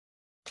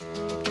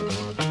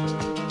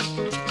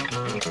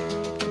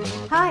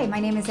Hi, my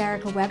name is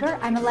Erika Weber.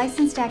 I'm a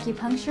licensed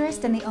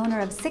acupuncturist and the owner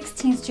of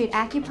 16th Street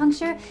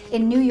Acupuncture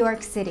in New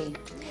York City.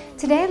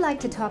 Today I'd like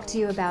to talk to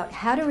you about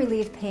how to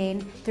relieve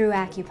pain through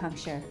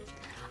acupuncture.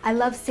 I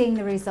love seeing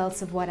the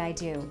results of what I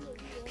do.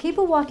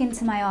 People walk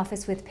into my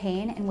office with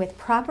pain, and with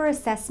proper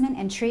assessment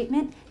and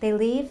treatment, they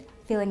leave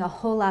feeling a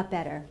whole lot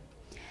better.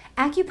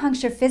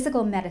 Acupuncture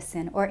Physical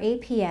Medicine, or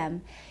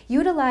APM,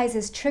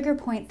 utilizes trigger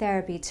point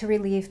therapy to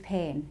relieve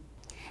pain.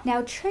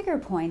 Now, trigger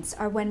points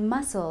are when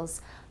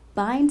muscles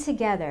bind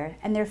together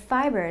and their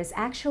fibers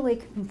actually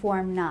can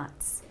form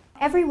knots.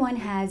 Everyone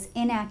has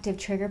inactive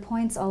trigger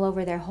points all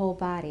over their whole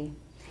body,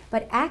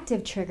 but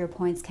active trigger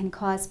points can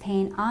cause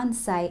pain on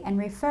site and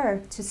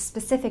refer to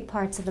specific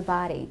parts of the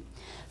body.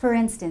 For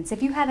instance,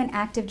 if you have an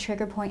active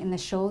trigger point in the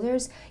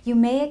shoulders, you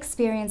may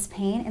experience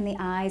pain in the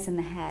eyes and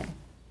the head.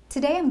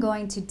 Today I'm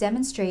going to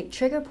demonstrate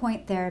trigger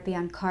point therapy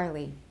on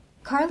Carly.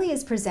 Carly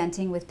is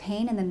presenting with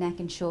pain in the neck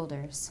and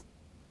shoulders.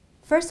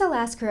 First I'll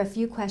ask her a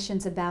few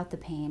questions about the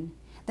pain,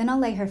 then I'll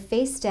lay her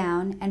face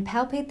down and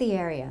palpate the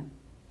area.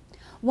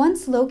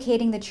 Once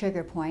locating the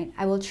trigger point,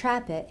 I will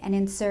trap it and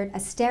insert a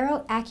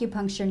sterile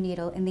acupuncture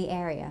needle in the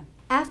area.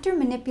 After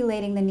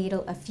manipulating the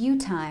needle a few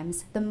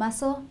times, the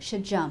muscle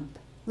should jump,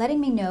 letting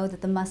me know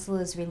that the muscle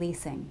is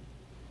releasing.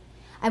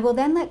 I will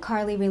then let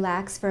Carly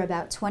relax for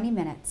about 20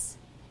 minutes.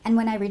 And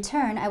when I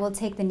return, I will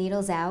take the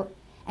needles out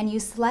and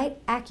use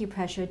slight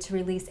acupressure to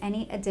release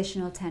any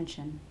additional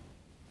tension.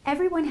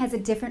 Everyone has a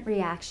different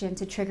reaction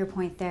to trigger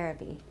point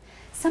therapy.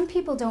 Some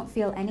people don't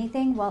feel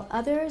anything, while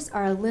others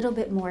are a little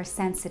bit more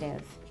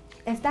sensitive.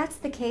 If that's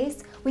the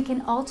case, we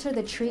can alter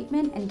the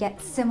treatment and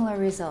get similar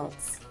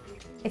results.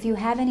 If you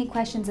have any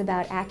questions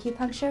about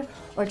acupuncture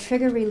or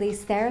trigger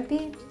release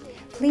therapy,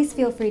 please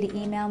feel free to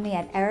email me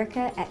at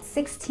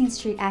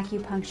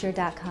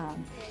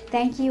erika@16thstreetacupuncture.com.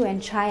 Thank you,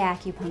 and try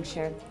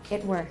acupuncture.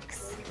 It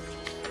works.